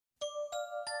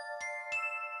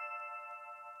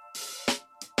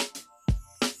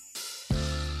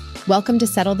Welcome to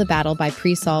Settle the Battle by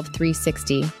Pre-Solve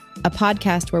 360, a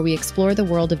podcast where we explore the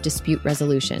world of dispute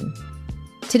resolution.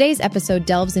 Today's episode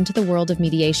delves into the world of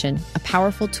mediation, a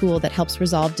powerful tool that helps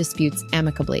resolve disputes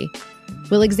amicably.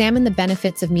 We'll examine the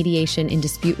benefits of mediation in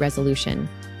dispute resolution,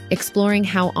 exploring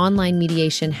how online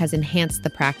mediation has enhanced the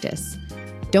practice.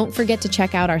 Don't forget to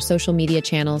check out our social media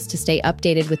channels to stay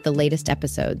updated with the latest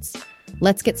episodes.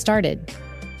 Let's get started.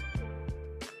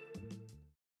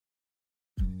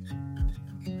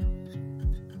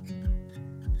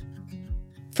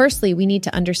 Firstly, we need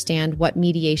to understand what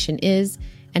mediation is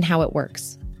and how it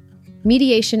works.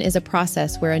 Mediation is a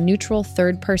process where a neutral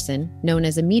third person, known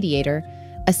as a mediator,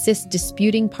 assists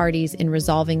disputing parties in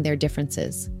resolving their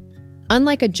differences.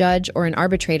 Unlike a judge or an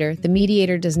arbitrator, the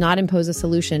mediator does not impose a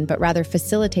solution, but rather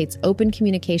facilitates open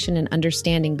communication and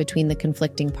understanding between the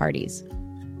conflicting parties.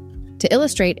 To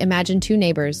illustrate, imagine two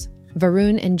neighbors,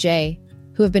 Varun and Jay,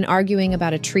 who have been arguing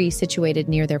about a tree situated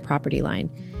near their property line.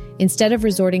 Instead of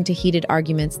resorting to heated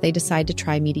arguments, they decide to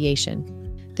try mediation.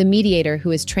 The mediator, who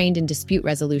is trained in dispute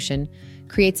resolution,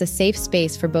 creates a safe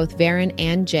space for both Varun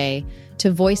and Jay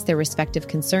to voice their respective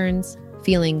concerns,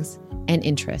 feelings, and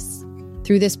interests.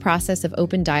 Through this process of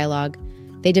open dialogue,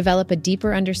 they develop a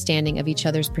deeper understanding of each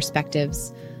other's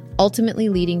perspectives, ultimately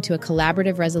leading to a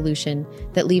collaborative resolution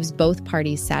that leaves both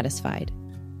parties satisfied.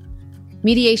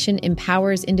 Mediation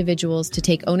empowers individuals to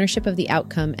take ownership of the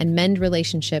outcome and mend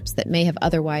relationships that may have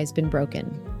otherwise been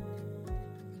broken.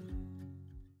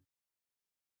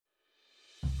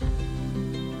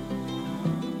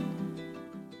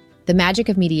 The magic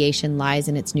of mediation lies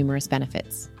in its numerous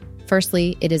benefits.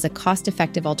 Firstly, it is a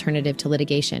cost-effective alternative to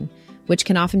litigation, which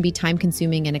can often be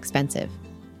time-consuming and expensive.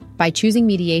 By choosing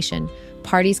mediation,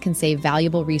 parties can save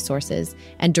valuable resources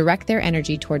and direct their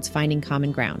energy towards finding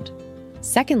common ground.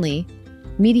 Secondly,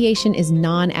 mediation is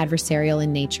non-adversarial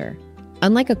in nature.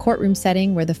 Unlike a courtroom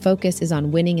setting where the focus is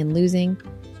on winning and losing,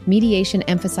 mediation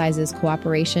emphasizes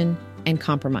cooperation and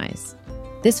compromise.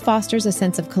 This fosters a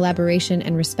sense of collaboration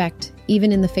and respect,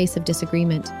 even in the face of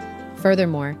disagreement.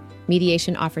 Furthermore,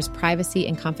 mediation offers privacy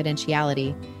and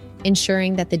confidentiality,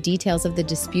 ensuring that the details of the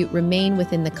dispute remain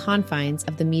within the confines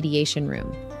of the mediation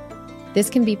room. This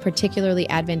can be particularly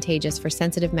advantageous for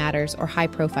sensitive matters or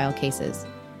high-profile cases.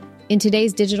 In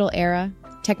today's digital era,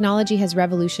 technology has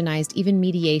revolutionized even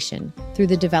mediation through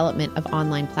the development of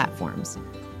online platforms,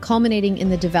 culminating in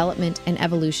the development and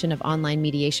evolution of online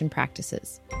mediation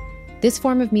practices. This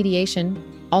form of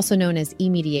mediation, also known as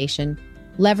e-mediation,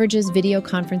 leverages video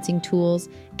conferencing tools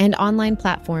and online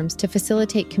platforms to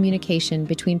facilitate communication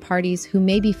between parties who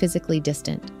may be physically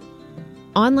distant.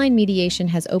 Online mediation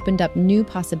has opened up new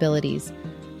possibilities,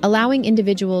 allowing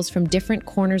individuals from different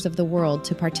corners of the world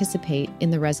to participate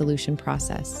in the resolution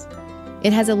process.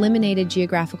 It has eliminated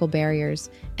geographical barriers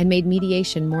and made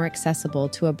mediation more accessible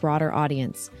to a broader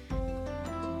audience.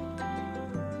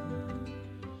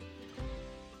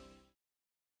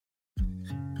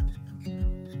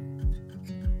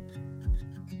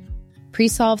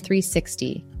 Pre-Solve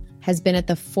 360 has been at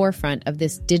the forefront of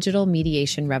this digital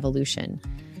mediation revolution.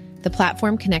 The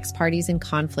platform connects parties in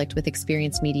conflict with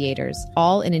experienced mediators,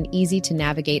 all in an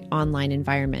easy-to-navigate online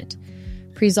environment.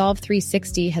 Pre-Solve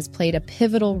 360 has played a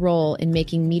pivotal role in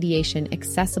making mediation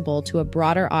accessible to a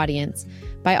broader audience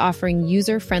by offering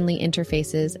user-friendly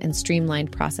interfaces and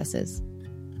streamlined processes.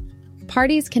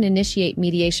 Parties can initiate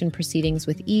mediation proceedings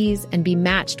with ease and be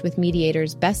matched with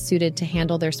mediators best suited to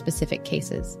handle their specific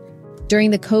cases.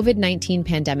 During the COVID-19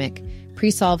 pandemic,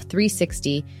 Pre-Solve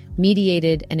 360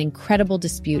 mediated an incredible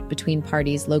dispute between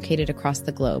parties located across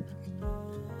the globe.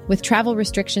 With travel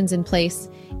restrictions in place,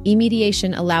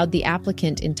 e-mediation allowed the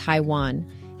applicant in Taiwan,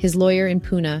 his lawyer in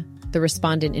Pune, the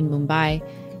respondent in Mumbai,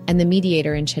 and the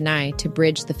mediator in Chennai to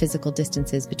bridge the physical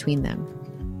distances between them.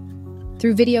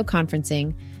 Through video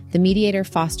conferencing, the mediator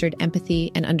fostered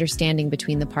empathy and understanding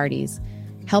between the parties,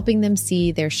 helping them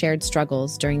see their shared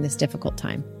struggles during this difficult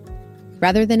time.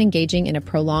 Rather than engaging in a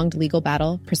prolonged legal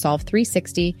battle, Pre-Solve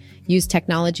 360 used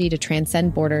technology to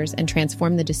transcend borders and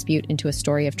transform the dispute into a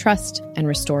story of trust and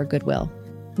restore goodwill.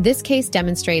 This case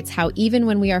demonstrates how even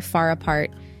when we are far apart,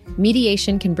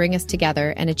 mediation can bring us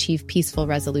together and achieve peaceful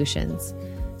resolutions.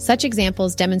 Such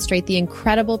examples demonstrate the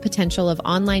incredible potential of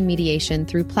online mediation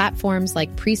through platforms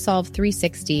like Pre-Solve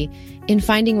 360 in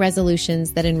finding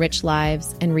resolutions that enrich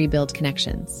lives and rebuild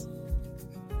connections.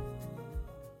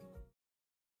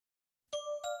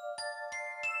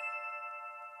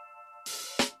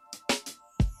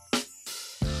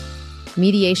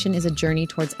 Mediation is a journey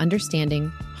towards understanding,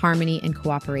 harmony, and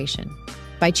cooperation.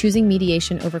 By choosing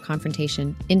mediation over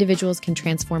confrontation, individuals can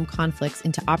transform conflicts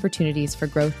into opportunities for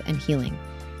growth and healing.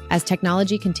 As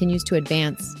technology continues to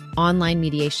advance, online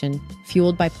mediation,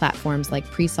 fueled by platforms like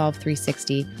Presolve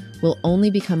 360, will only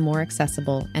become more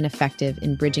accessible and effective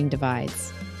in bridging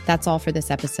divides. That's all for this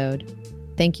episode.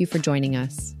 Thank you for joining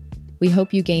us. We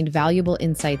hope you gained valuable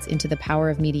insights into the power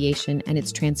of mediation and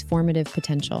its transformative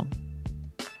potential.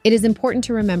 It is important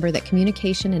to remember that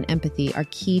communication and empathy are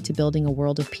key to building a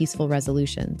world of peaceful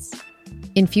resolutions.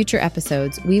 In future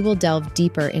episodes, we will delve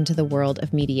deeper into the world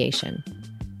of mediation.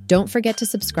 Don't forget to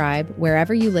subscribe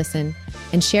wherever you listen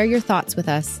and share your thoughts with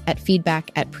us at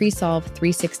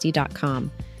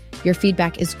feedback@presolve360.com. Your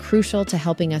feedback is crucial to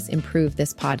helping us improve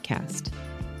this podcast.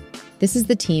 This is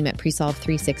the team at Presolve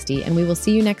 360, and we will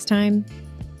see you next time.